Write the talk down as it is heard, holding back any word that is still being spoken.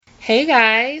Hey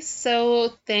guys,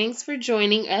 so thanks for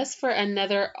joining us for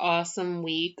another awesome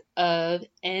week of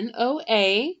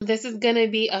NOA. This is going to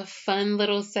be a fun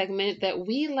little segment that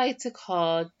we like to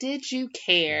call Did You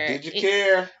Care? Did you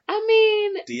care? I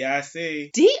mean,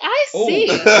 DIC. DIC.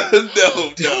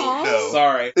 No.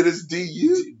 Sorry. It is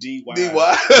DU? DY.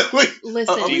 DY?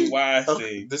 Listen,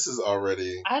 DYC. This is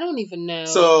already. I don't even know.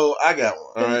 So I got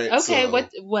one. All right. Okay, so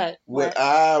what?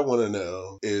 I want to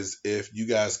know is if you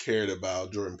guys cared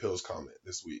about Jordan Peele's comment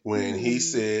this week when he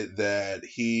said that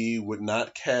he would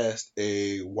not cast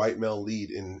a white male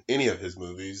lead in any of his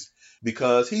movies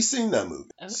because he's seen that movie.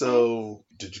 Okay. So,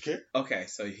 did you care? Okay,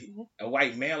 so a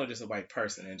white male or just a white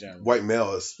person in general? White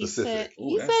male is specific.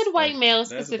 He said white male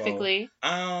specifically.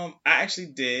 I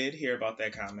actually did hear about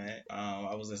that comment.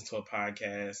 I was listening to a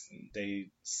podcast and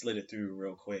they slid it through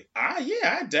real quick.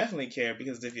 I definitely care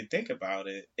because if you think about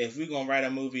it, if we're gonna write a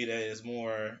movie that is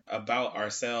more about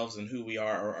ourselves and who we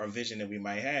are or our vision that we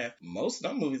might have, most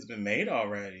of them movies have been made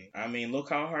already. I mean, look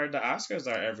how hard the Oscars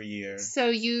are every year. So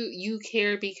you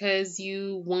care because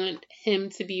you want him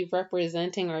to be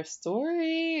representing our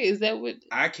story? Is that what?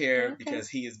 I care because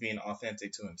he is being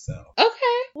authentic to himself. Okay.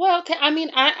 Well, I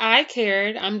mean, I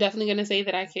cared. I'm definitely going to say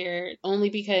that I cared. Only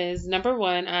because, number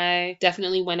one, I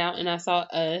definitely went out and I saw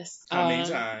Us. How many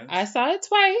times? I saw it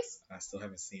twice. I still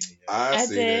haven't seen it yet. I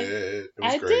seen did. it. It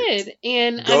was I great. did.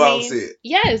 And Go out and see it.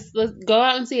 Yes, let's go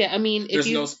out and see it. I mean, There's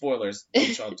no spoilers.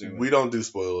 What y'all doing? We don't do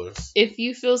spoilers. If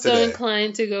you feel so Today.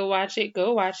 inclined to go watch it,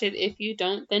 go watch it. If you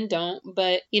don't, then don't.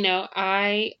 But,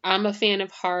 I'm a fan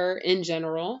of horror in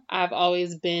general. I've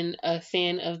always been a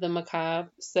fan of the macabre.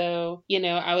 So,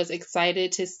 I was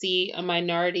excited to see a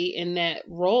minority in that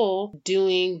role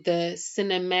doing the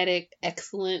cinematic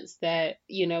excellence that,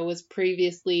 was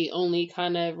previously only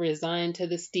kind of resigned to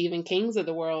the Stephen Kings of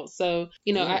the world. So,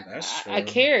 I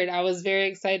cared. I was very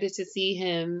excited to see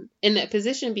him in that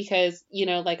position because,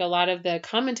 like a lot of the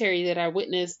commentary that I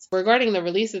witnessed regarding the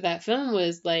release of that film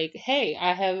was like, hey,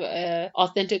 I have an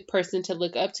authentic person to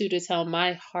look up to tell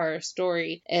my horror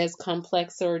story as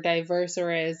complex or diverse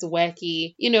or as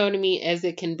wacky, as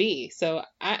it can be. So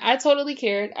I totally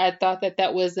cared. I thought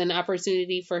that was an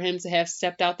opportunity for him to have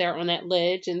stepped out there on that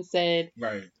ledge and said,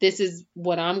 right, this is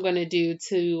what I'm going to do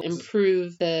to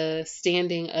improve the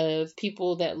standing of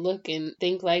people that look and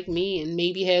think like me and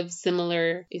maybe have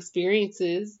similar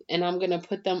experiences. And I'm going to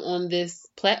put them on this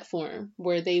platform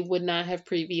where they would not have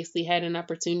previously had an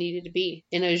opportunity to be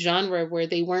in a genre where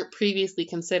they weren't previously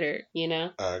considered,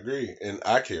 I agree. And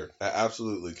I care. I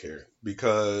absolutely care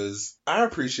because I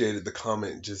appreciated the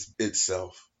comment just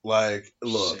itself. Like,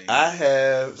 look,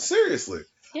 seriously,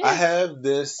 Yeah. I have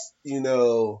this,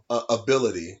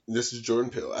 ability. This is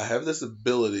Jordan Peele. I have this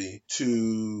ability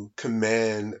to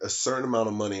command a certain amount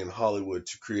of money in Hollywood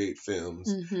to create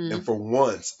films. Mm-hmm. And for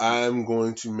once, I'm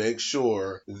going to make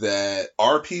sure that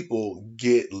our people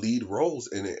get lead roles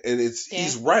in it. And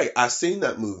he's right. I've seen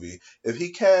that movie. If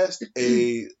he cast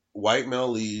a white male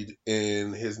lead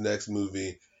in his next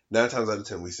movie, 9 times out of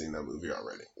 10, we've seen that movie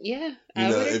already. Yeah.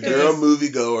 If you're a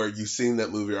moviegoer, you've seen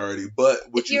that movie already. But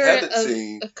what you haven't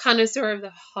seen, a connoisseur of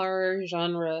the horror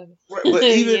genre, right? But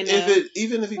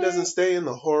even if he doesn't stay in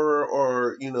the horror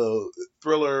or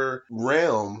thriller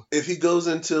realm, if he goes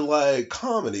into like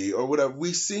comedy or whatever,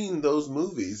 we've seen those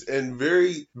movies, and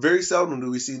very very seldom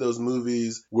do we see those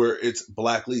movies where it's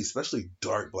black leads, especially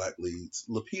dark black leads.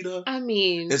 Lupita, I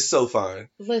mean, it's so fine.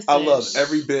 Listen, I love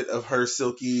every bit of her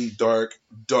silky dark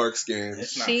skin.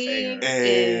 It's not she fair.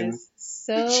 And is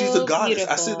so she's a goddess.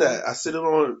 beautiful. I said that. I said it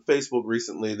on Facebook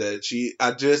recently that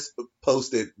I just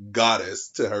posted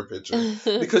goddess to her picture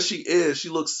because she is. She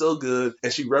looks so good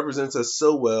and she represents us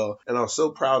so well. And I'm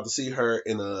so proud to see her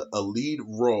in a lead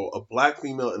role, a black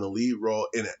female in a lead role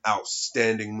in an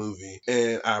outstanding movie.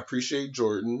 And I appreciate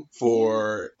Jordan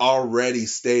for already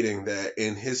stating that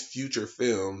in his future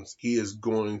films, he is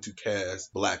going to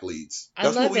cast black leads.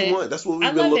 That's what we want. That's what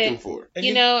we've been looking for.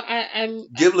 I'm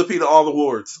Give Lupita all the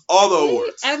awards. All the awards.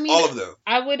 I mean, all of them.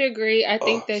 I would agree. I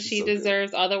think that she so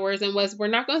deserves all the awards. And we're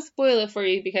not going to spoil it for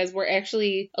you because we're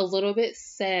actually a little bit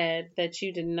sad that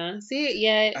you did not see it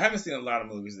yet. I haven't seen a lot of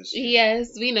movies this year.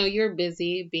 Yes, we know you're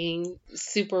busy being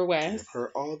super West. Give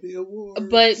her all the awards.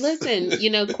 But listen,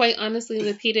 quite honestly,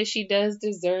 Lupita, she does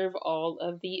deserve all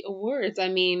of the awards. I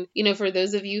mean, for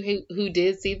those of you who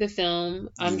did see the film,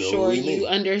 I'm sure you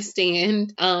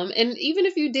understand. And even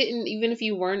if you didn't, even if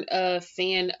you weren't a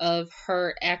fan of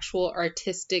her actual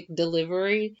artistic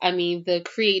delivery, I mean, the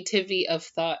creativity of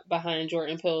thought behind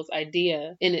Jordan Peele's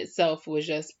idea in itself was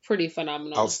just pretty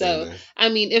phenomenal. So, I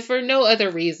mean, if for no other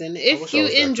reason, if you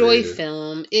enjoy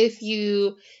film, if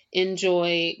you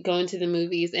enjoy going to the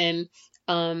movies, and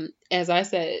As I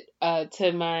said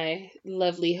to my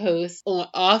lovely host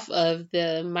off of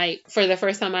the mic, for the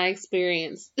first time I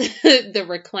experienced the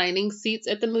reclining seats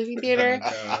at the movie theater.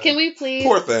 Can we please,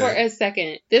 for a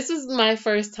second? This was my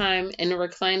first time in a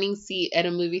reclining seat at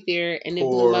a movie theater, and it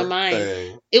blew my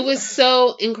mind. It was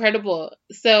so incredible.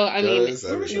 So, I mean,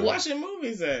 where was you watching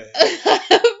movies at?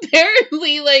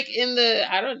 Apparently, like in the,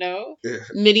 I don't know,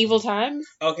 medieval times.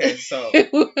 Okay, so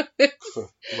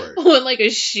on like a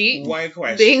sheet. One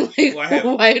question. Being like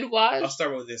whitewashed. I'll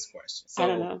start with this question. So I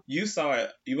don't know. You saw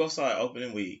it. You both saw it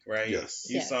opening week, right? Yes.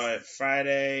 You saw it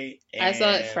Friday. I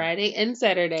saw it Friday and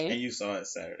Saturday. And you saw it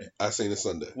Saturday. I seen it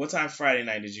Sunday. What time Friday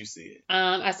night did you see it?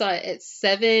 I saw it at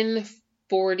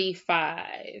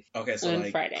 7:45. Okay, so on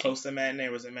like Friday. Close to matinee.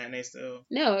 Was it matinee still?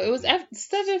 No, it was at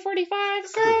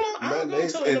 7:45. Girl,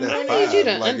 Matinee's I need you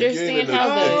to understand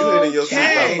how the. You ain't in your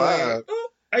seat by 5.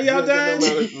 Are y'all done?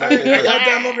 Are y'all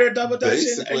done over there double dutching?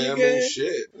 Basically, Are you good?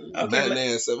 Shit. Okay,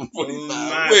 matinee at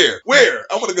 7:45. Where?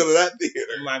 I want to go to that theater.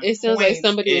 It sounds like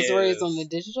somebody was raised on the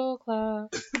digital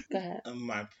clock. Go ahead.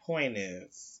 My point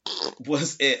is,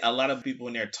 was it a lot of people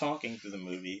in there talking through the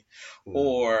movie,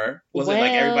 or was it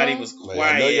like everybody was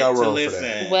quiet to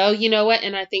listen? Well, you know what,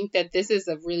 and I think that this is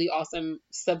a really awesome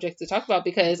subject to talk about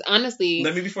because honestly,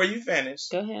 let me before you finish.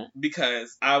 Go ahead.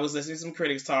 Because I was listening to some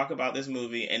critics talk about this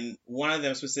movie, and one of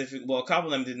them a couple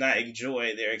of them did not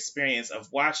enjoy their experience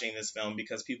of watching this film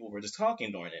because people were just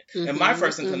talking during it. Mm-hmm, and my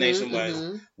first inclination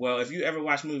was, well, if you ever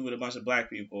watch a movie with a bunch of black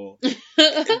people,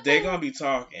 they're gonna be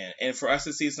talking, and for us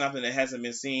to see something that hasn't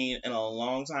been seen in a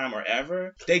long time or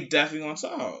ever, they definitely gonna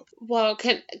talk. Well,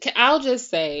 can I'll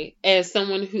just say, as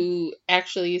someone who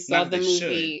actually saw the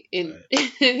movie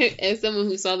as someone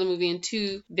who saw the movie in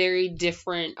two very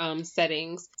different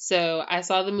settings. So I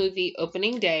saw the movie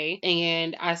opening day,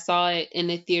 and I saw it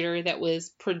in a theater that was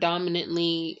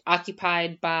predominantly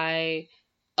occupied by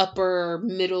upper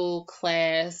middle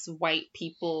class white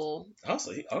people. Oh,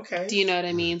 so okay. Do you know what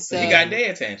I mean? So he got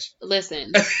their attention.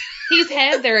 Listen, he's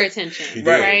had their attention,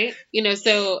 right? You know,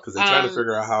 so because they're trying to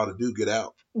figure out how to Get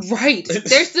Out. Right.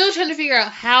 They're still trying to figure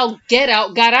out how Get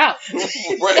Out got out.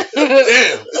 Right.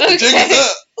 Damn. Okay.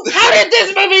 How did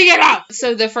this movie get out?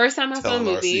 So the first time I saw the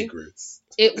movie,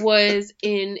 it was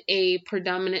in a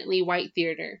predominantly white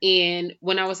theater. And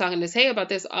when I was talking to Tay about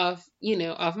this off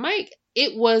mic,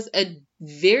 it was a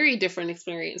very different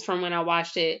experience from when I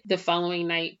watched it the following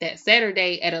night, that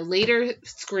Saturday, at a later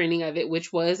screening of it,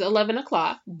 which was 11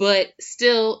 o'clock. But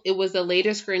still, it was a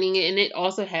later screening, and it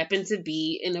also happened to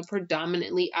be in a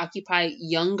predominantly occupied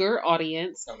younger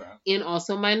audience and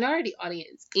also minority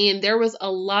audience. And there was a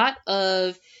lot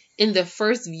of, in the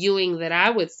first viewing that I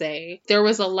would say, there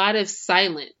was a lot of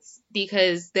silence.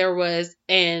 Because there was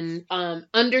an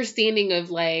understanding of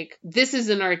like, this is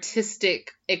an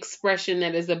artistic expression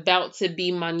that is about to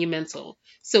be monumental.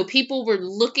 So people were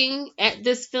looking at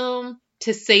this film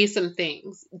to say some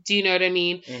things. Do you know what I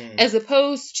mean? Mm-hmm. As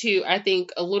opposed to, I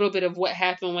think, a little bit of what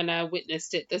happened when I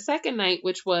witnessed it the second night,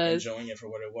 which was enjoying it for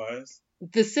what it was.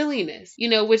 The silliness,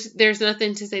 which there's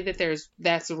nothing to say that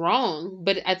that's wrong,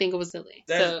 but I think it was silly.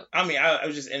 I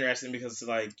was just interested because,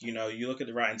 you look at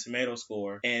the Rotten Tomato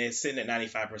score and it's sitting at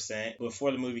 95%.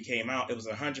 Before the movie came out, it was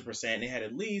 100%. And it had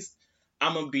at least,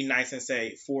 I'm going to be nice and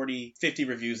say 40, 50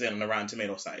 reviews in on the Rotten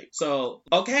Tomato site. So,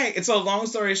 okay. And so long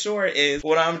story short is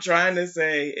what I'm trying to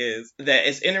say is that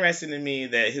it's interesting to me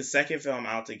that his second film,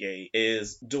 Out the Gate,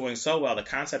 is doing so well. The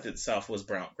concept itself was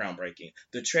groundbreaking.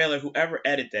 The trailer, whoever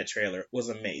edited that trailer was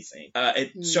amazing.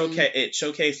 It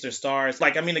showcased their stars.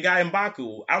 The guy in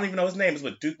Baku, I don't even know his name. Is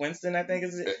what, Duke Winston, I think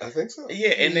is it? I think so. Yeah.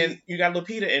 And then you got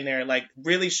Lupita in there,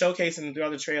 really showcasing throughout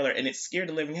the trailer, and it scared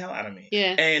the living hell out of me.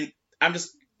 Yeah. And I'm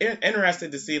just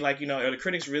interested to see, are the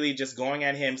critics really just going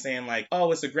at him saying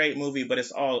oh, it's a great movie, but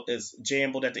it's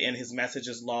jambled at the end. His message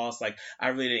is lost. I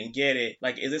really didn't get it.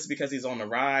 Is this because he's on the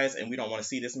rise and we don't want to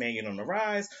see this man get on the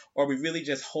rise? Or are we really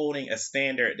just holding a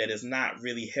standard that is not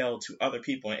really held to other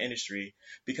people in industry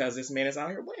because this man is out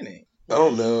here winning? I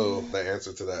don't know the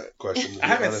answer to that question. I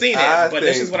haven't seen it, but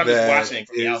this is what I'm just watching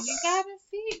from the outside. You haven't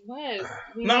seen what?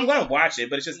 No, I'm going to watch it,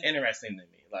 but it's just interesting to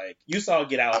me. You saw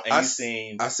Get Out, and I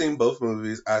seen both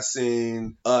movies. I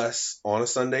seen Us on a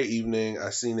Sunday evening.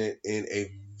 I seen it in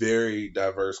a very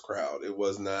diverse crowd. It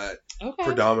was not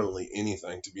predominantly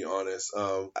anything, to be honest.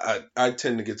 I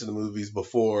tend to get to the movies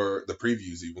before the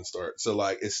previews even start. So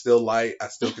it's still light. I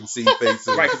still can see faces.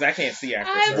 Right, because I can't see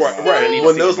after. Right.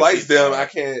 When those lights dim, I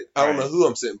can't. I don't know who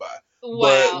I'm sitting by. But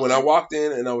Wow. when I walked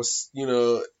in and I was,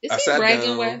 Is I he sat bragging,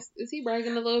 down. Wes? Is he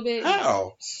bragging a little bit?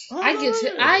 How?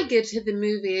 I get to the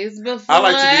movies before I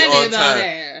like to be on time.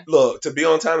 anybody. Look, to be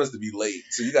on time is to be late,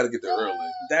 so you got to get there early.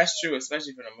 That's true,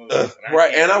 especially for the movies.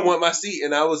 Right, and I want my seat,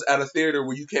 and I was at a theater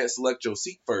where you can't select your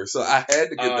seat first, so I had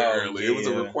to get there early. It was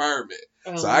a requirement.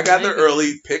 So I got there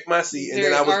early, picked my seat, and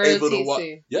then I was able to watch.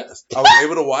 Yes, I was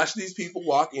able to watch these people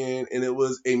walk in, and it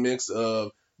was a mix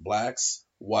of blacks,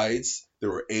 whites. There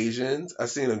were Asians. I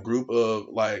seen a group of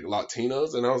like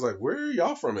Latinos, and I was like, "Where are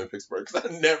y'all from in Pittsburgh?"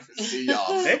 Because I never see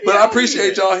y'all, but I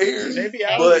appreciate y'all here.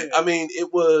 But I mean,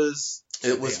 it was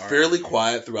fairly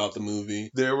quiet throughout the movie.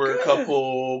 There were a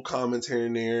couple comments here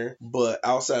and there, but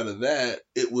outside of that,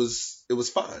 it was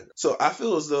fine. So I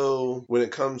feel as though when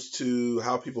it comes to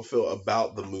how people feel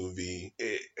about the movie,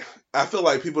 I feel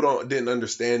like people didn't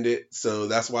understand it, so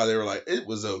that's why they were like, it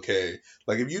was okay.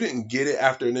 Like if you didn't get it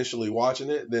after initially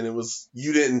watching it, then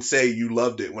you didn't say you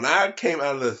loved it. When I came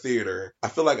out of the theater, I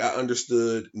feel like I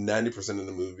understood 90% of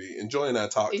the movie. And Joy and I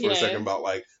talked for a second about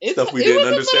like stuff we didn't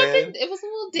understand. It was a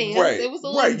little dance. Right. It was a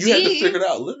little You had to figure it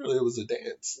out. Literally, it was a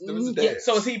dance. It was a dance.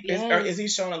 So is he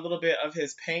showing a little bit of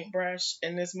his paintbrush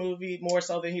in this movie more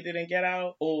so than he did in Get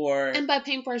Out? Or and by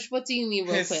paintbrush, what do you mean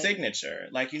real his quick? signature?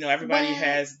 Like, everybody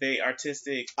has the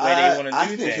artistic way they want to do I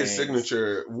think things. his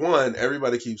signature, one,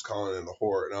 everybody keeps calling it a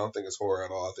horror, and I don't think it's horror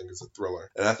at all. I think it's a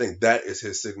thriller. And I think that is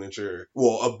his signature.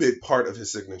 Well, a big part of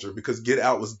his signature, because Get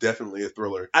Out was definitely a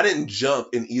thriller. I didn't jump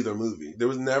in either movie. There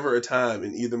was never a time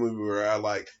in either movie where I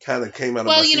like kind of came out of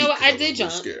my seat. Well, you know what? I did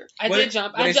jump. I did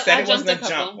jump. I jumped a couple.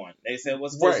 Jump one. They said it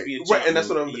was supposed to be a jump. Right, and that's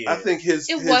what I think his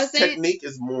technique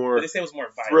is more. But they said it was more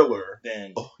thriller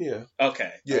than. Oh yeah.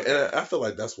 Okay. Yeah, and I feel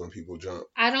like that's when people jump.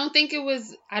 I don't think it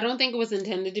was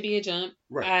intended to be a jump.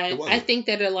 Right. I think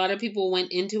that a lot of people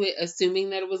went into it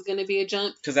assuming that it was going to be a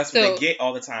jump. Because that's what they get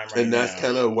all the time right now. And that's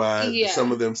kind of why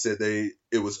some of them said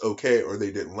it was okay or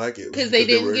they didn't like it. Because they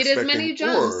didn't get as many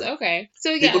jumps. Horror. Okay. So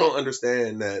yeah. People don't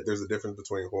understand that there's a difference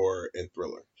between horror and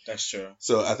thriller. That's true.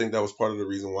 So I think that was part of the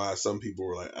reason why some people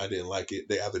were like, I didn't like it.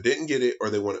 They either didn't get it or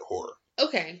they wanted horror.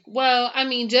 Okay. Well, I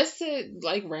mean, just to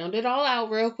like round it all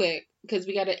out real quick, because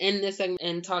we got to end this segment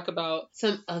and talk about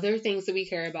some other things that we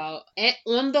care about.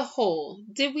 On the whole,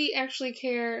 did we actually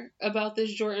care about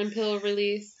this Jordan Peele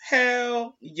release?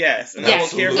 Hell yes. And yes. I will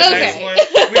care for the next one.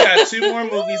 We got 2 more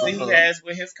movies that he has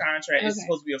with his contract. It's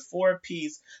supposed to be a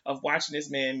 4-piece of watching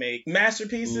this man make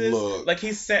masterpieces. Like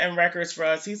he's setting records for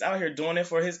us. He's out here doing it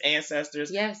for his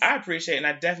ancestors. Yes. I appreciate it, and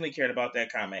I definitely cared about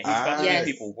that comment. He's about to make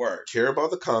people work. Care about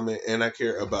the comment, and I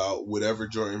care about whatever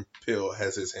Jordan Peele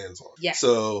has his hands on. Yes.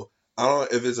 So I don't know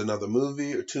if it's another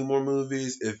movie or 2 more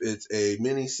movies, if it's a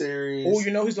mini series. Oh,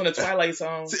 he's doing the Twilight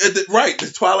Zone. Right,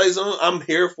 the Twilight Zone. I'm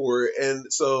here for it,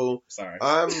 and so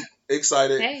I'm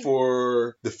excited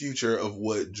for the future of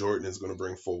what Jordan is going to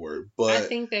bring forward. But I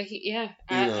think that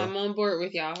I'm on board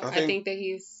with y'all. I think that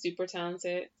he's super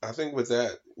talented. I think with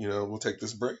that, we'll take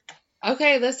this break.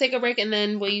 Okay, let's take a break, and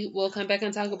then we'll come back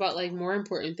and talk about like more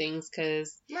important things,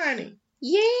 because money.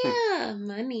 Yeah,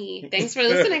 money. Thanks for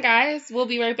listening, guys. We'll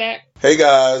be right back. Hey,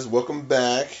 guys. Welcome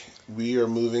back. We are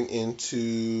moving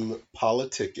into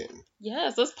politicking.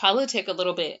 Yes, let's politic a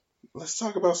little bit. Let's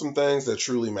talk about some things that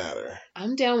truly matter.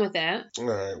 I'm down with that. All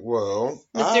right. Well,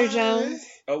 Mr. Jones.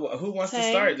 Oh, who wants to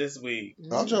start this week?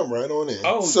 I'll jump right on in.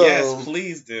 Oh, yes,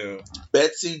 please do.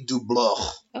 Betsy DuBois,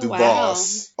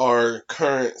 our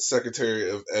current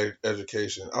Secretary of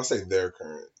Education. I'll say their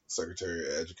current Secretary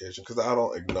of Education because I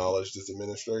don't acknowledge this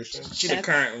administration. She's the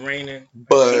current reigning.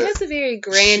 But she has a very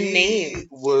grand name.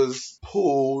 Was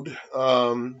pulled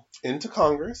into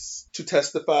Congress to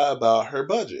testify about her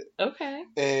budget. Okay.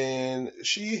 And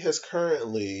she has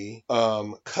currently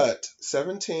cut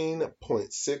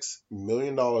 $17.6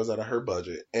 million out of her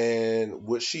budget. And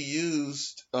what she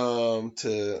used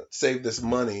to save this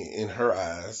money in her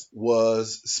eyes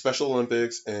was Special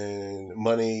Olympics and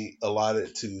money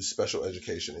allotted to special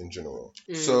education in general.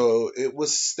 So it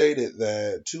was stated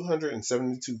that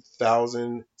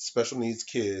 272,000 special needs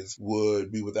kids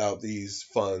would be without these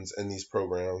funds and these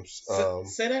programs.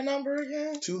 Say that number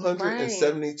again?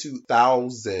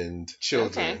 272,000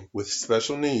 children with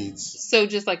special needs. So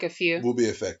just like a few will be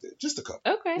affected. Just a couple.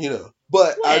 Okay.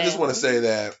 But I just want to say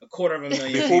that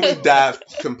 250,000 before we dive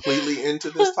completely into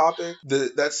this topic,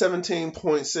 that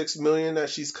 17.6 million that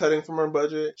she's cutting from her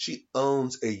budget, she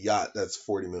owns a yacht that's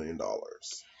 $40 million.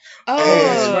 Oh,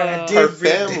 and her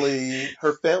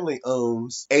family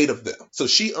owns 8 of them. So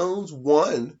she owns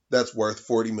one that's worth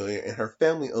 $40 million, and her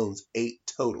family owns 8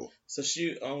 total. So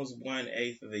she owns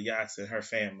 1/8 of the yachts in her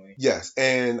family. Yes,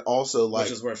 and also like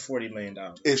which is worth $40 million.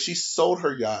 If she sold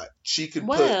her yacht, she could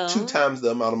Well- put 2 times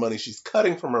the amount of money she's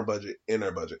cutting from her budget in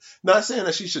her budget. Not saying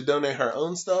that she should donate her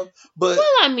own stuff, but Well,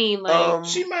 I mean, like,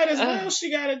 She might as well. She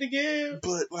got it to give.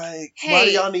 but like, Hey. why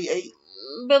do y'all need 8?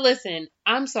 but listen,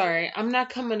 I'm sorry, I'm not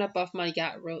coming up off my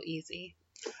yacht real easy.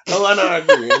 Oh, I know, I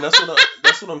agree, and that's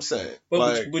what I'm saying. But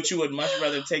Like, but you would much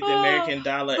rather take the American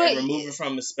dollar but- and remove it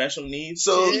from the special needs.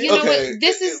 so kid? You know okay, what?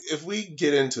 This is- if we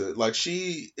get into it, like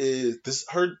she is this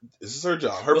is her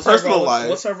job, her What's personal role, life.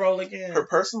 What's her role again? Her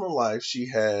personal life, she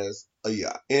has a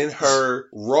yacht. In her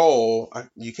role,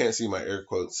 you can't see my air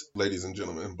quotes, ladies and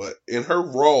gentlemen, but in her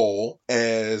role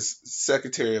as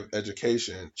Secretary of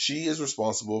Education, she is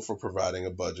responsible for providing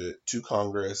a budget to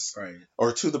Congress, Right.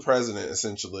 or to the president,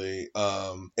 essentially.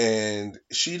 And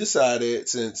she decided,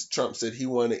 since Trump said he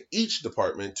wanted each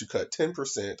department to cut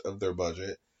 10% of their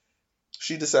budget,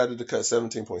 she decided to cut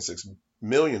 $17.6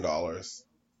 million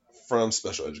from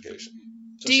special education.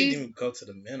 So Do she you- didn't even go to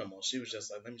the minimal. She was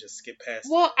just like, let me just skip past.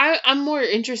 Well, I'm more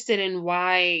interested in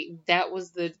why that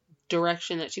was the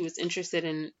direction that she was interested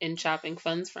in chopping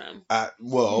funds from. Let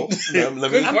me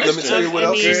Good tell you what I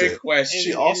else she mean- said. Good question.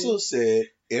 She also said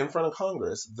in front of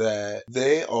Congress that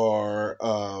they are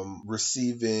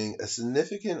receiving a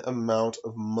significant amount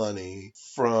of money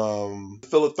from the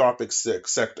philanthropic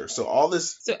sector. So all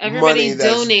this So money everybody's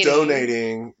that's donating.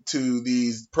 donating to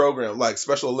these programs, like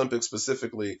Special Olympics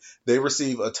specifically, they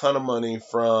receive a ton of money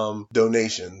from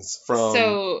donations from.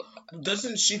 So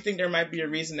Doesn't she think there might be a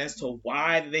reason as to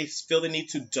why they feel the need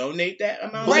to donate that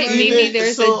amount? Right, of money? maybe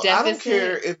there's a I don't deficit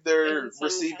care if they're in some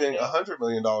receiving kind $100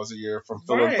 million a year from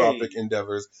Right. philanthropic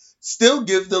endeavors. Still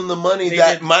give them the money They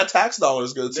that did- my tax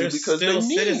dollars go to, They're because still they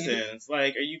need. citizens.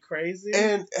 Like, are you crazy?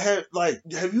 And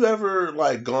have you ever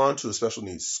gone to a special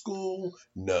needs school?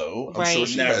 No, I'm sure Right.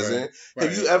 she Never. hasn't. Right.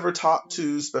 Have you ever talked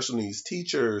to special needs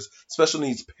teachers, special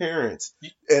needs parents,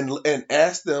 and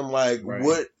asked them Right.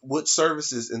 what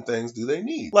services and things do they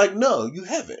need? Like, no, you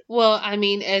haven't. Well, I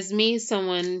mean, as me,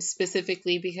 someone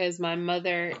specifically, because my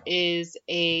mother is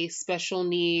a special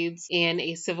needs and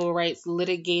a civil rights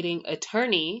litigating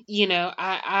attorney, you know,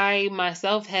 I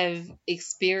myself have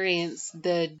experienced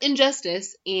the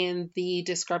injustice and the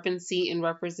discrepancy in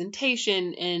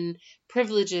representation and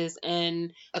privileges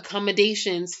and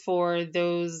accommodations for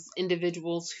those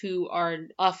individuals who are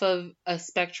off of a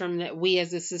spectrum that we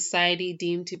as a society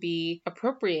deem to be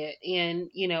appropriate. And,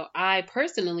 you know, I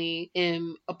personally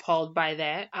am appalled by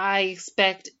that. I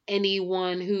expect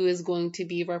anyone who is going to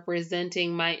be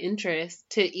representing my interests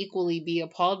to equally be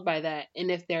appalled by that. And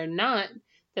if they're not,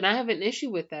 then I have an issue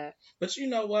with that. But you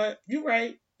know what? You're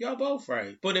right. Y'all both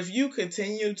right. But if you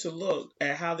continue to look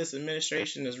at how this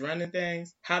administration is running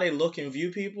things, how they look and view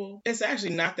people, it's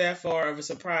actually not that far of a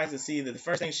surprise to see that the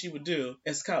first thing she would do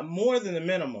is cut more than the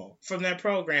minimal from that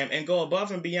program and go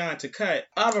above and beyond to cut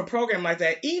out of a program like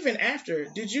that. Even after,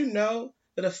 did you know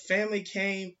that a family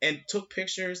came and took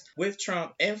pictures with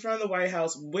Trump in front of the White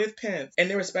House with Pence, and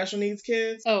they were special needs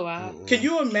kids? Oh, wow. Mm-mm. Can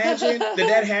you imagine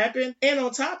that happened? And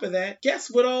on top of that,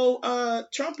 guess what old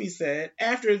Trumpy said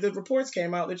after the reports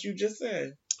came out that you just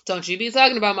said? Don't you be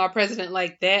talking about my president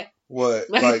like that. What,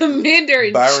 My like commander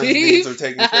in Byron's chief. needs are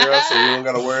taken care of, so we don't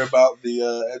got to worry about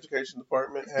the education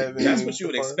department having. That's what you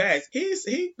would the funds? expect.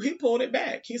 He pulled it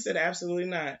back. He said absolutely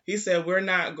not. He said we're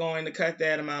not going to cut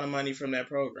that amount of money from that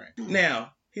program.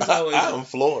 Now, he's always I'm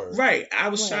floored. right. I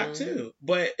was Well. shocked too.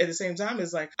 But at the same time,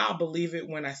 it's like I'll believe it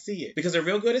when I see it because they're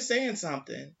real good at saying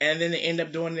something and then they end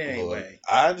up doing it Look, anyway.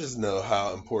 I just know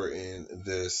how important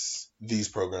these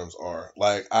programs are.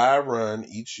 Like, I run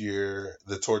each year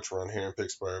the torch run here in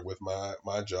Pittsburgh with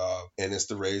my job, and it's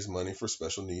to raise money for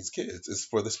special needs kids. It's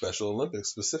for the Special Olympics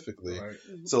specifically. Right.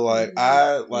 So I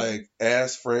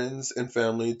ask friends and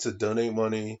family to donate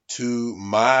money to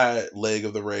my leg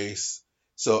of the race.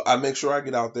 So I make sure I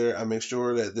get out there. I make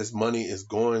sure that this money is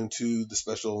going to the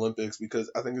Special Olympics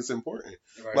because I think it's important.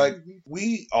 Right. Like,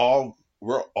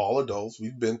 we're all adults.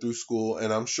 We've been through school,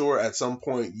 and I'm sure at some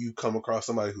point you come across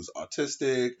somebody who's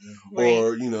autistic Right.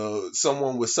 or,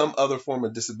 someone with some other form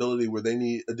of disability where they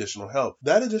need additional help.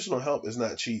 That additional help is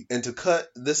not cheap. And to cut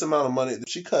this amount of money,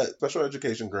 she cut special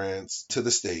education grants to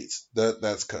the states.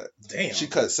 That's cut. Damn. She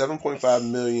cut $7.5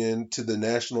 million to the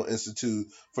National Institute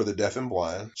for the Deaf and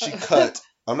Blind. She cut,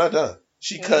 I'm not done.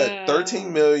 She cut Yeah.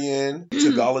 $13 million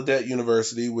to Gallaudet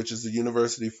University, which is the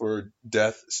university for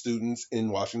deaf students in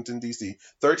Washington, D.C.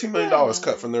 $13 million Yeah.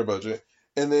 cut from their budget.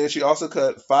 And then she also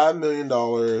cut $5 million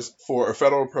for a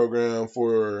federal program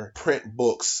for print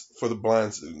books for the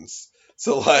blind students.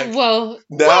 So like Well,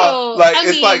 now,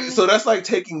 I so that's like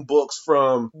taking books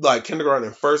from like kindergarten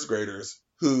and first graders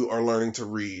who are learning to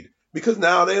read because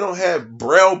now they don't have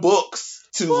Braille books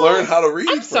to learn how to read.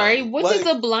 I'm sorry. What like,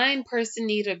 does a blind person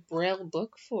need a Braille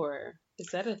book for? Is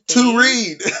that a thing? To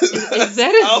read. Is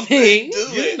that a thing? You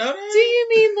didn't know that? Do you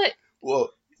mean like? Well,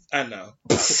 I know.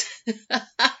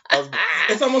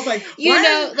 It's almost like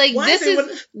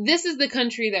this is the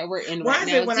country that we're in why right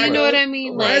is it now. when Do you I know go- what I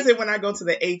mean? Why Like, is it when I go to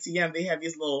the ATM they have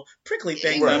these little prickly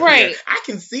things Right. up Right. here? I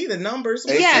can see the numbers.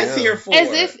 What's Yeah. this here for? as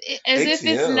if it's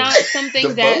ATM. not something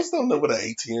the that. boats don't know what an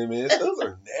ATM is. Those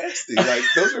are nasty. Like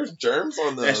those are germs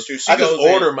on those. That's true. I just goes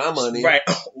in- order my money. Right.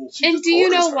 She And just do you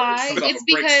orders know hers. why? Comes off It's a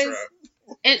brake because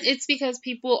strap. it's because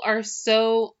people are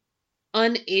so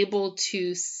unable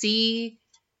to see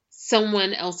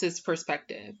someone else's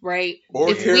perspective, right? Or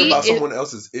If care we- about if- someone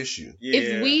else's issue.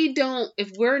 Yeah.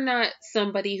 If we're not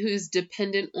somebody who's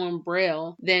dependent on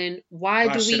Braille, then why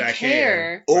Why do we should I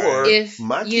care? Or If,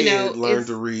 my you kid know, learned if-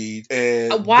 to read,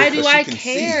 and Why because do she I can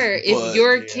care see, if but-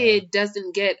 your Yeah. kid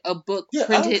doesn't get a book Yeah, I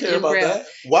don't printed care in about Braille? that.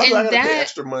 Why do I And gotta pay that-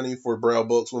 extra money for Braille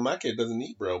books when my kid doesn't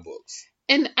need Braille books?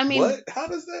 And I mean, What? How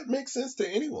does that make sense to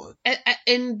anyone?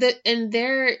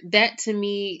 that to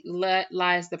me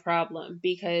lies the problem,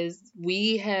 because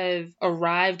we have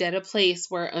arrived at a place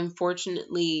where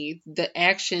unfortunately the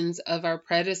actions of our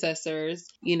predecessors,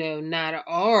 not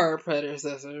our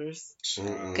predecessors,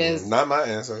 because Not my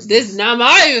ancestors. this is not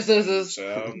my ancestors,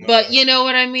 Child, no. but you know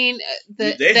what I mean.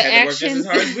 they The had to work just actions as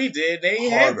hard as we did. They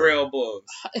had Harder. Braille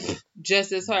books.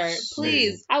 just as hard.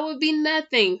 Please, I would be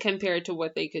nothing compared to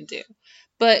what they could do.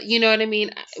 But you know what I mean?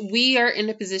 We are in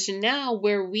a position now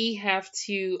where we have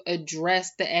to address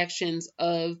the actions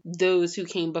of those who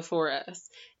came before us.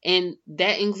 And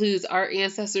that includes our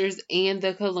ancestors and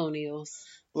the colonials.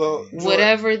 Well,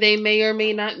 Whatever they may or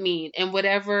may not mean, and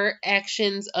whatever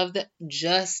actions of the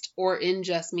just or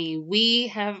unjust mean,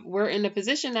 we're in a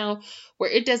position now where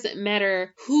it doesn't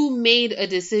matter who made a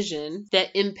decision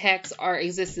that impacts our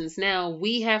existence now.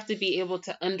 We have to be able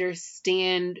to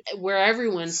understand where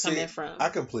everyone's coming from. I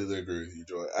completely agree with you,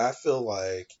 Joy. I feel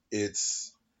like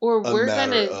it's Or a we're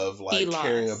matter gonna of be like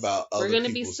caring lost. about We're other gonna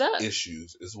be people's stuck.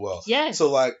 issues as well. Yes. So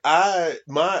like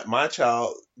my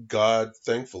child, God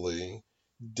thankfully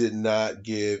did not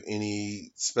give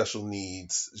any special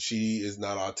needs. She is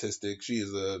not autistic. She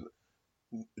is a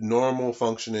normal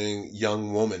functioning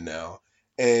young woman now.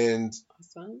 And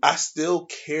Awesome. I still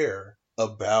care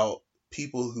about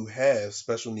people who have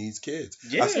special needs kids.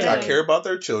 Yeah. I care about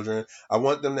their children. I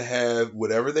want them to have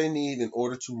whatever they need in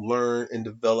order to learn and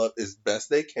develop as best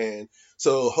they can.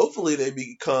 So hopefully they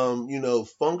become,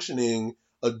 functioning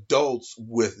adults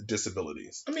with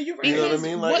disabilities. I mean, you're right. You know what I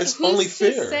mean? Like, it's only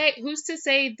fair. Who's to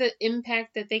say the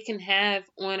impact that they can have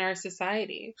on our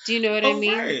society? Do you know what I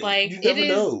mean? Right. Like, You never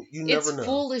know. You never it's know.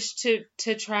 foolish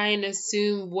to try and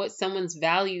assume what someone's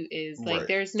value is. Like, Right.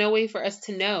 there's no way for us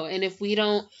to know. And if we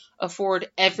don't afford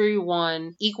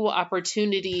everyone equal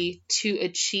opportunity to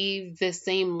achieve the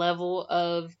same level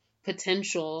of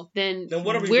potential, then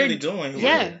what are we we're- really doing here?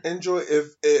 Yeah. Enjoy. If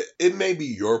it may be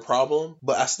your problem,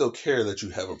 but I still care that you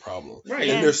have a problem. Right.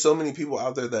 Yeah. And there's so many people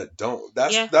out there that don't.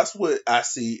 Yeah. That's what I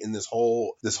see in this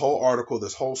whole article,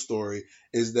 this whole story,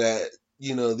 is that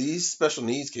these special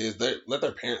needs kids, let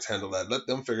their parents handle that. Let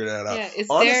them figure that out. Yeah,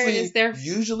 Honestly, it's their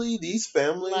usually these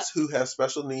families who have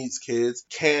special needs kids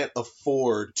can't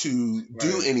afford to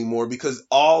do Right. anymore because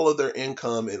all of their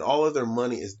income and all of their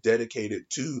money is dedicated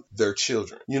to their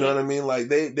children. You know what I mean? Like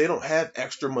they don't have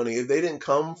extra money. If they didn't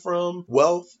come from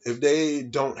wealth, if they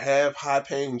don't have high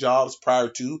paying jobs prior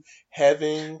to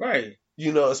having Right.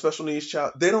 a special needs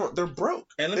child, they're broke.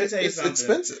 And let me tell you It's something.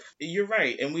 expensive. You're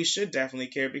right, and we should definitely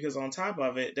care because on top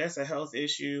of it, that's a health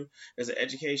issue, there's an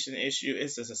education issue,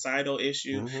 it's a societal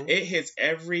issue. Mhm. It hits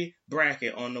every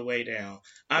bracket on the way down.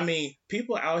 I mean,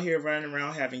 people out here running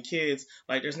around having kids,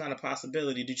 like there's not a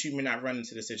possibility that you may not run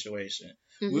into the situation.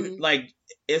 Mhm. Like,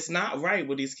 it's not right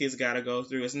what these kids got to go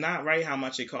through. It's not right how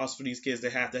much it costs for these kids to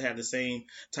have the same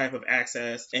type of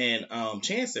access and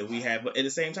chance that we have. But at the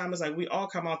same time, it's like we all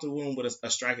come out the womb with a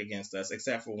strike against us,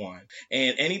 except for one.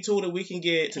 And any tool that we can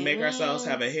get to make ourselves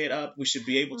have a head up, we should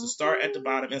be able to start at the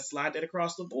bottom and slide that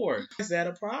across the board. Is that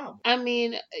a problem? I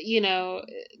mean,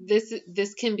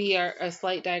 this can be a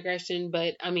slight digression,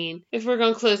 but I mean, if we're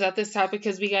gonna close out this topic,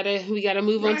 because we gotta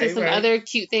move on to Right, some right. other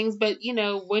cute things. But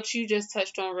what you just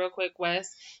touched on real quick, Wes,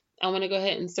 I want to go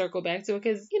ahead and circle back to it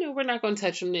because we're not going to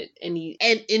touch on it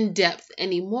in depth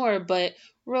anymore. But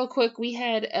Real quick, we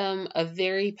had a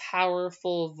very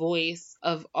powerful voice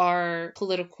of our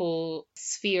political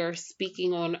sphere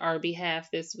speaking on our behalf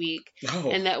this week,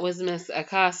 and that was Miss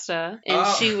Acosta. And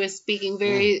she was speaking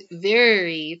very,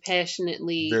 very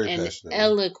passionately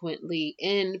eloquently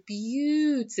and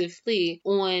beautifully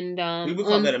on. We would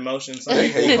call that emotion. Some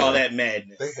people call that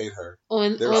madness. They hate her.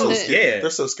 They're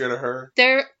so scared of her.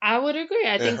 I would agree.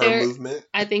 I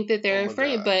think that they're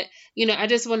afraid. God. But I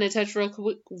just want to touch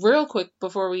real quick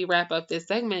before we wrap up this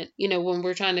segment. When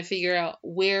we're trying to figure out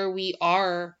where we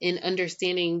are in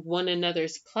understanding one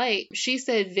another's plight, she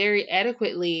said very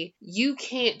adequately, you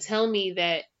can't tell me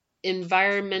that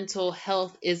environmental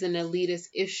health is an elitist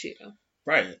issue.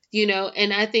 Right.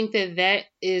 And I think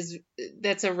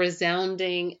that's a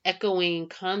resounding, echoing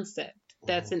concept.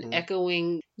 That's an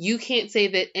echoing. You can't say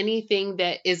that anything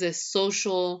that is a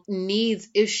social needs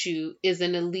issue is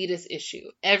an elitist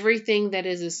issue. Everything that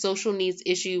is a social needs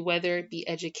issue, whether it be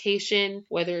education,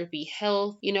 whether it be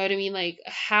health, you know what I mean? Like,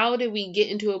 how do we get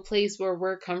into a place where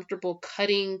we're comfortable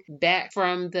cutting back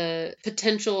from the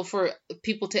potential for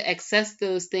people to access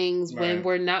those things when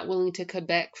we're not willing to cut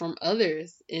back from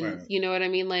others? And you know what I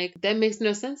mean? Like, that makes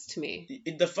no sense to me.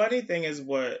 The funny thing is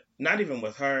not even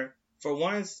with her, for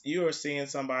once, you are seeing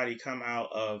somebody come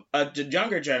out of a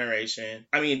younger generation.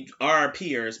 I mean, our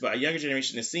peers, but a younger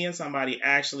generation is seeing somebody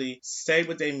actually say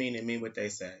what they mean and mean what they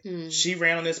say. She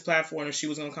ran on this platform and she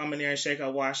was going to come in there and shake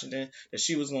up Washington, that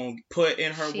she was going to put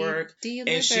in her work,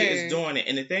 and she is doing it.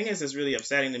 And the thing is really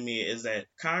upsetting to me is that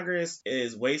Congress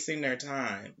is wasting their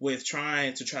time with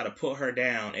trying to put her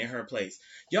down in her place.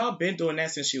 Y'all been doing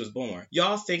that since she was born.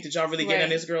 Y'all think that y'all really get on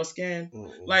this girl's skin?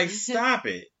 Like, stop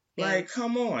it. Like,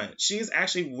 come on. She's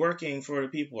actually working for the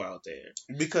people out there.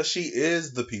 Because she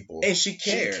is the people. And she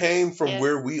cares. She came from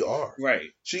where we are. Right.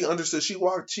 She understood.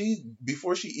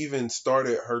 Before she even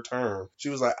started her term, she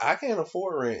was like, I can't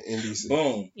afford rent in DC.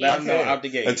 Boom. Let them know out the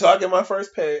gate. Until I get my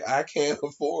first pay, I can't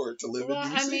afford to live in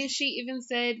DC. I mean, she even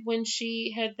said when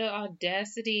she had the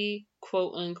audacity,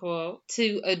 quote unquote,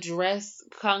 to address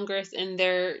Congress and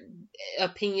their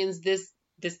opinions this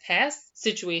past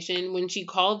situation, when she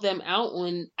called them out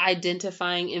on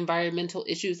identifying environmental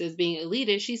issues as being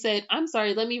elitist, she said, I'm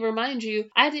sorry, let me remind you,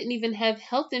 I didn't even have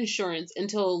health insurance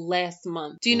until last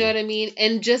month. Do you know what I mean?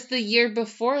 And just the year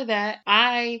before that,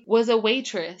 I was a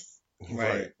waitress.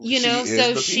 Right.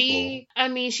 So she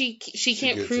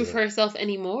can't prove herself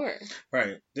anymore.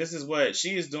 Right. This is what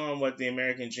she is doing, what the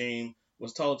American dream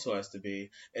was told to us to be.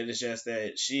 It is just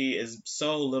that she is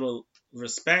so little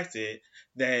respected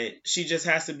that she just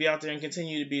has to be out there and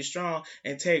continue to be strong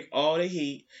and take all the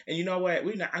heat. And you know what?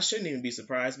 I shouldn't even be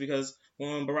surprised, because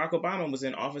when Barack Obama was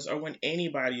in office, or when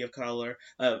anybody of color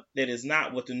that is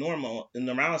not what the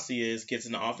normalcy is gets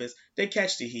in the office, they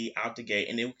catch the heat out the gate,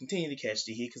 and they will continue to catch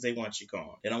the heat because they want you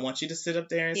gone. They don't want you to sit up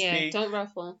there and speak. Don't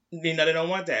ruffle. They don't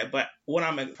want that. But what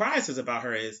I'm surprised about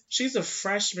her is she's a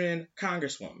freshman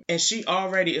congresswoman, and she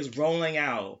already is rolling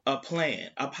out a plan,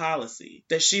 a policy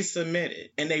that she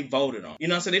submitted and they voted on.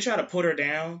 So they try to put her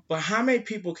down. But how many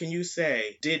people can you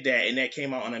say did that and that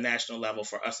came out on a national level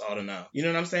for us all to know? You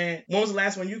know what I'm saying? When was the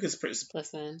last one you could...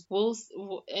 Listen,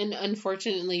 and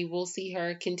unfortunately, we'll see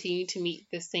her continue to meet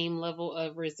the same level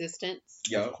of resistance.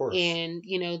 Yeah, of course. And,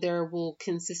 there will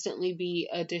consistently be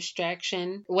a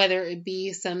distraction, whether it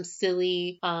be some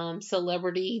silly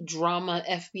celebrity drama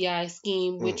FBI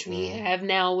scheme, which we have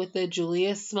now with the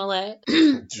Julius Smollett.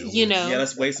 Yeah,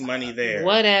 let's waste money there.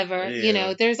 Whatever.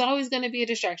 Yeah. There's always going to be a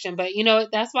distraction. But,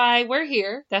 that's why we're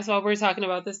here. That's why we're talking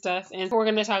about this stuff. And we're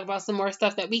going to talk about some more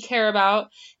stuff that we care about.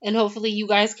 And hopefully you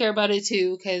guys care about it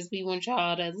too, because we want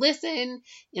y'all to listen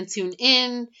and tune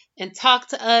in and talk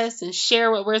to us and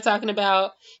share what we're talking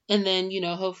about. And then,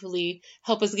 hopefully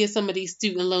help us get some of these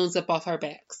student loans up off our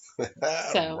backs.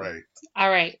 So, all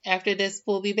right. After this,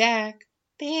 we'll be back.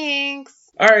 Thanks.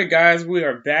 All right, guys, we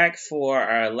are back for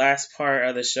our last part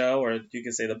of the show, or you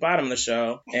can say the bottom of the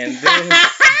show. And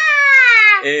this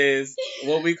is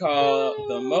what we call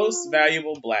the Most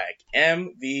Valuable Black,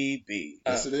 MVB.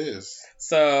 Yes, it is.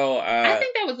 So I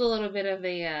think that was a little bit of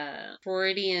a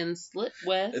Freudian slip,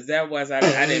 Wes. That was. I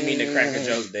didn't mean to crack a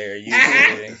joke there. You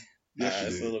did.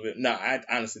 It's a little bit. No, I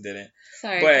honestly didn't.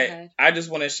 Sorry, but I just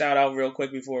want to shout out real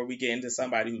quick before we get into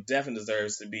somebody who definitely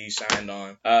deserves to be shined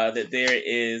on. That there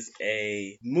is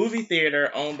a movie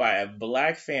theater owned by a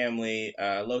black family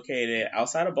located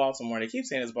outside of Baltimore. They keep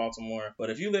saying it's Baltimore, but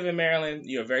if you live in Maryland,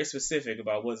 you're very specific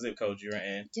about what zip code you're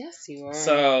in. Yes, you are.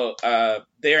 So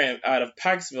they're out of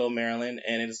Pikesville, Maryland,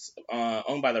 and it's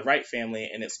owned by the Wright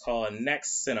family, and it's called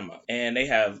Next Cinema. And they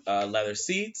have leather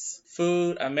seats,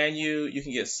 food, a menu. You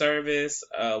can get service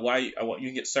while you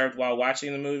can get served while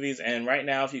watching the movies. And right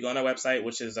now, if you go on our website,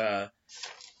 which is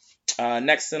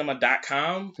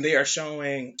nextcinema.com, they are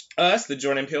showing Us, the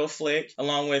Jordan Peele flick,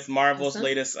 along with Marvel's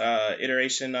latest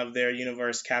iteration of their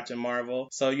universe, Captain Marvel.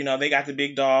 So, you know, they got the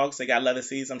big dogs. They got leather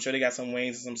seats. I'm sure they got some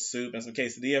wings and some soup and some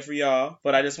quesadilla for y'all.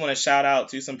 But I just want to shout out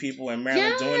to some people in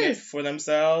Maryland doing it for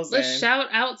themselves. Let's shout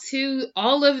out to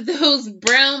all of those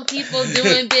brown people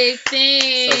doing big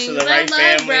things. So to the right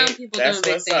family, brown people that's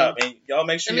doing what's big up. Things. And y'all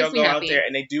make sure y'all go out there.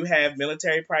 And they do have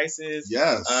military prices.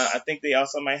 Yes. I think they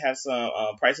also might have some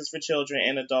prices for children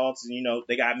and adults, and you know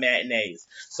they got matinees.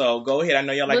 So go ahead. I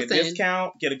know y'all like a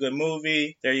discount. Get a good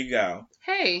movie. There you go.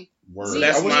 Hey. Word. So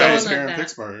that's I wish I was here in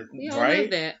Pittsburgh. We all love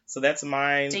that. So that's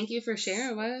mine. Thank you for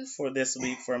sharing with us. For this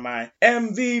week for my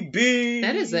MVB.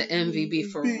 That is an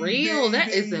MVB for real. That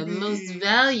is the most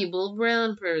valuable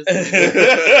brown person.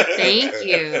 Thank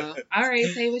you. All right,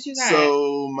 say what you got.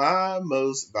 So my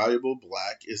most valuable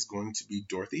black is going to be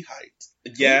Dorothy Height.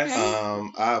 Yes.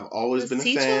 I've always been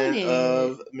a fan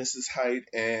of Mrs. Height,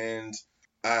 and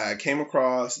I came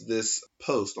across this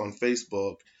post on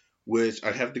Facebook, which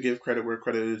I have to give credit where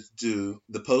credit is due.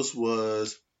 The post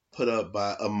was put up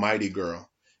by a mighty girl.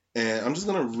 And I'm just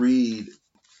going to read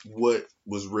what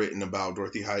was written about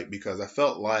Dorothy Height because I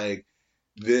felt like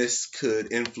this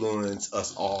could influence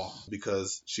us all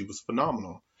because she was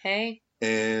phenomenal. Hey.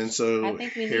 And so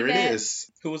here it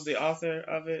is. Who was the author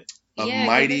of it? A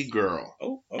Mighty Girl.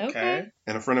 Oh, okay.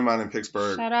 And a friend of mine in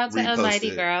Pittsburgh shout out to A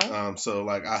Mighty Girl. So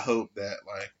like I hope that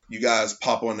like you guys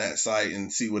pop on that site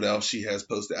and see what else she has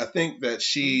posted. I think that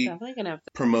she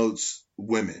promotes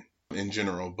women in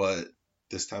general, but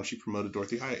this time she promoted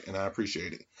Dorothy Height, and I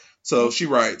appreciate it. So she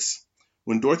writes,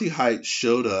 when Dorothy Height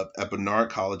showed up at Bernard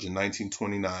College in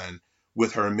 1929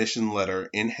 with her admission letter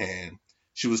in hand,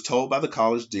 she was told by the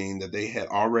college dean that they had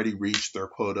already reached their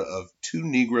quota of 2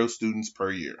 Negro students per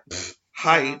year.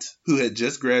 Height, who had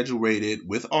just graduated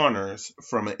with honors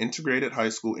from an integrated high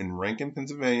school in Rankin,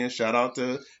 Pennsylvania, shout out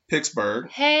to Pittsburgh.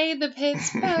 Hey, the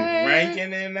Pittsburgh.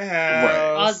 Rankin in the house.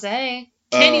 Right. All day.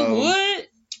 Kennywood.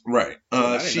 Right.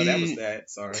 I didn't know that was that.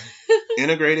 Sorry.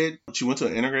 She went to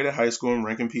an integrated high school in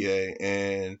Rankin, PA,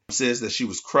 and says that she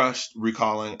was crushed,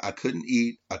 recalling, I couldn't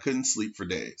eat, I couldn't sleep for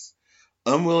days.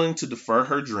 Unwilling to defer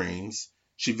her dreams,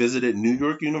 she visited New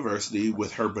York University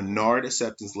with her Bernard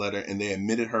acceptance letter, and they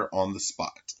admitted her on the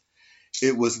spot.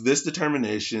 It was this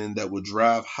determination that would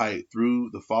drive Height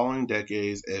through the following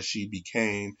decades as she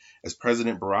became, as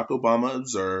President Barack Obama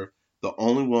observed, the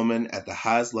only woman at the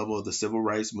highest level of the civil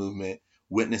rights movement,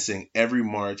 witnessing every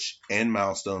march and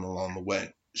milestone along the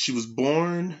way. She was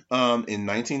born in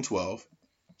 1912.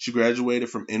 She graduated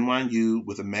from NYU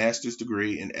with a master's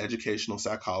degree in educational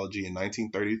psychology in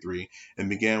 1933 and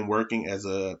began working as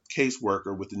a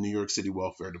caseworker with the New York City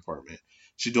Welfare Department.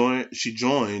 She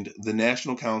joined the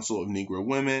National Council of Negro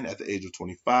Women at the age of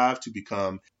 25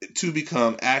 to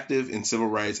become active in civil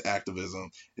rights activism.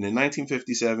 And in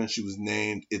 1957, she was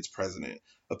named its president,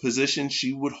 a position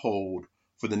she would hold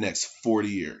for the next 40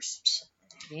 years.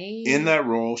 Hey. In that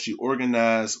role, she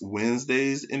organized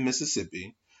Wednesdays in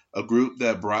Mississippi, a group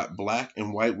that brought Black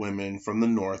and white women from the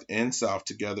North and South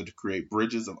together to create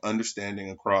bridges of understanding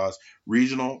across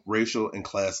regional, racial, and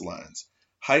class lines.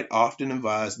 Height often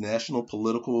advised national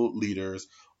political leaders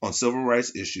on civil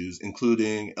rights issues,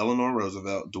 including Eleanor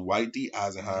Roosevelt, Dwight D.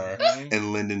 Eisenhower,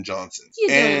 and Lyndon Johnson.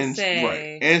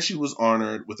 And she was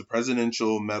honored with the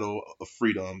Presidential Medal of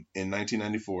Freedom in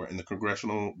 1994 and the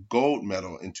Congressional Gold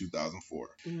Medal in 2004.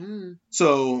 Mm-hmm.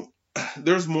 So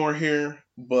there's more here,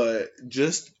 but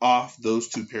just off those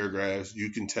 2 paragraphs,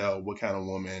 you can tell what kind of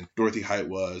woman Dorothy Height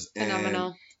was. Phenomenal.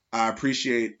 And I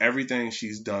appreciate everything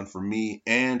she's done for me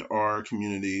and our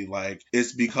community. Like,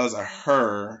 it's because of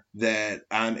her that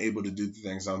I'm able to do the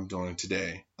things I'm doing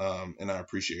today. And I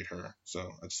appreciate her. So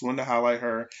I just wanted to highlight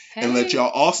her and let y'all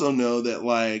also know that,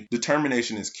 like,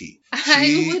 determination is key.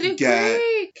 I would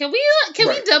agree. Can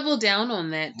we double down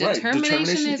on that?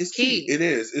 Determination is key. It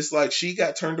is. It's like she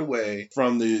got turned away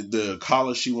from the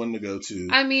college she wanted to go to.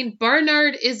 I mean,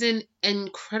 Barnard is an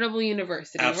incredible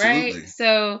university, Absolutely. Right?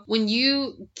 So when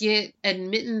you get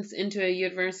admittance into a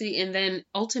university and then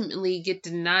ultimately get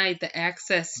denied the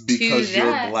access to that. Because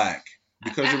you're Black.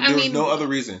 Because there's no other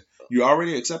reason. You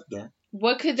already accepted her.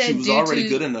 What could that do? She was already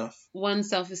good enough. One's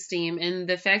self-esteem, and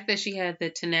the fact that she had the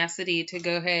tenacity to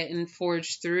go ahead and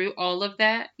forge through all of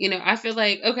that. You know, I feel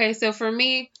like, okay, so for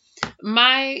me,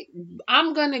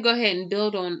 I'm gonna go ahead and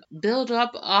build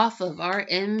up off of our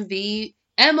MVP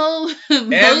most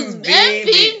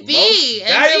MVP,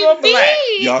 most valuable black.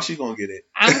 Y'all, she gonna get it.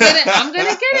 I'm gonna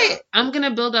get it. I'm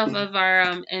gonna build off of our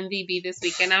MVP this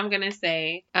week, and I'm gonna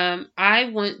say I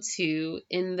want to,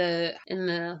 in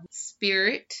the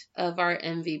spirit of our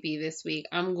MVP this week,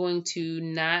 I'm going to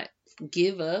not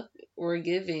give up or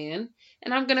give in,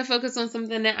 and I'm gonna focus on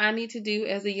something that I need to do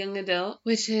as a young adult,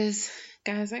 which is,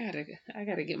 guys, I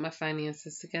gotta get my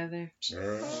finances together.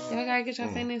 Y'all gotta get your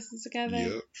finances together.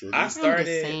 Yep, sure. I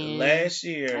started last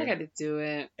year. I gotta do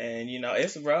it. And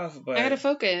it's rough, but I gotta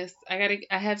focus. I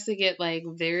have to get like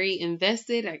very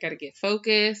invested. I gotta get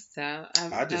focused. So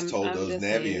I just told those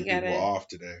Navian people off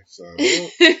today. So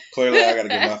clearly I gotta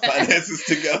get my finances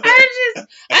together.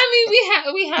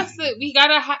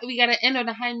 We gotta end on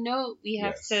a high note. We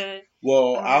have to.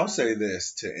 Well, I'll say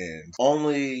this to end.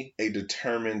 Only a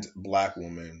determined black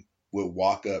woman would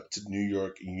walk up to New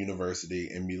York University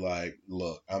and be like,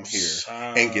 look, I'm here,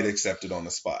 and get accepted on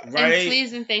the spot. Right. And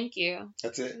please and thank you.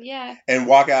 That's it. Yeah. And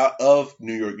walk out of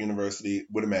New York University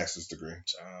with a master's degree.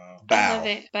 Bow. I love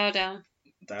it. Bow down.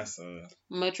 That's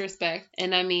much respect.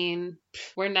 And I mean,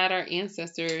 we're not our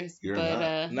ancestors. You're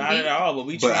but not at all.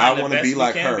 But I want to be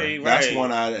like her. Right. That's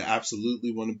one I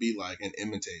absolutely want to be like and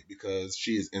imitate, because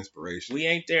she is inspiration. We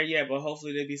ain't there yet, but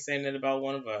hopefully they be saying that about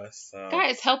one of us. So.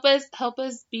 Guys, help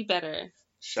us be better.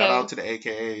 Shout out to the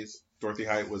AKAs. Dorothy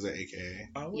Height was an AKA.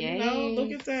 Oh,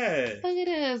 look at that. Look at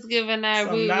us giving our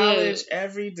some knowledge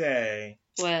every day.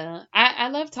 Well, I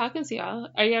love talking to y'all.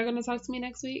 Are y'all going to talk to me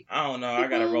next week? I don't know. I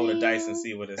got to roll the dice and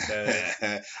see what it says.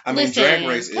 I mean, Listen, Drag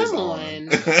Race is on.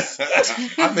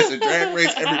 I miss a Drag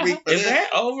Race every week. Is that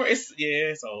over? It's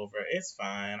over. It's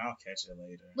fine. I'll catch it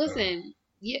later. Listen,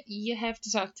 you have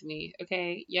to talk to me,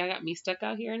 okay? Y'all got me stuck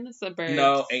out here in the suburbs.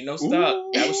 No, ain't no stuck.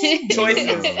 That was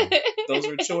choices. Those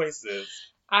were choices.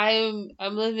 I'm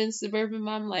living suburban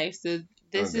mom life, so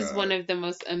this is one of the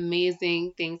most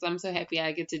amazing things. I'm so happy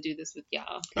I get to do this with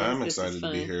y'all. I'm excited to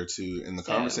be here too. And the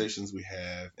conversations we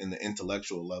have and the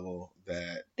intellectual level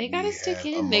that they gotta stick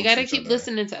in. They gotta keep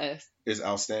listening to us. Is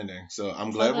outstanding. So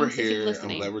I'm glad we're here.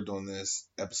 I'm glad we're doing this.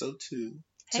 Episode 2.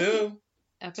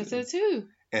 Episode 2.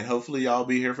 And hopefully y'all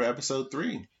be here for episode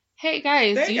 3. Hey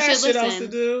guys, they you got should shit listen. Else to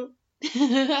do.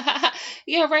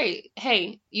 Yeah, right.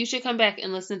 Hey, you should come back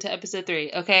and listen to episode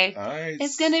 3, okay? All right.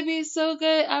 It's gonna be so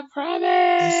good, I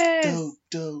promise. It's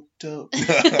dope.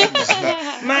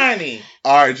 Money.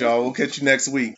 All right, y'all. We'll catch you next week.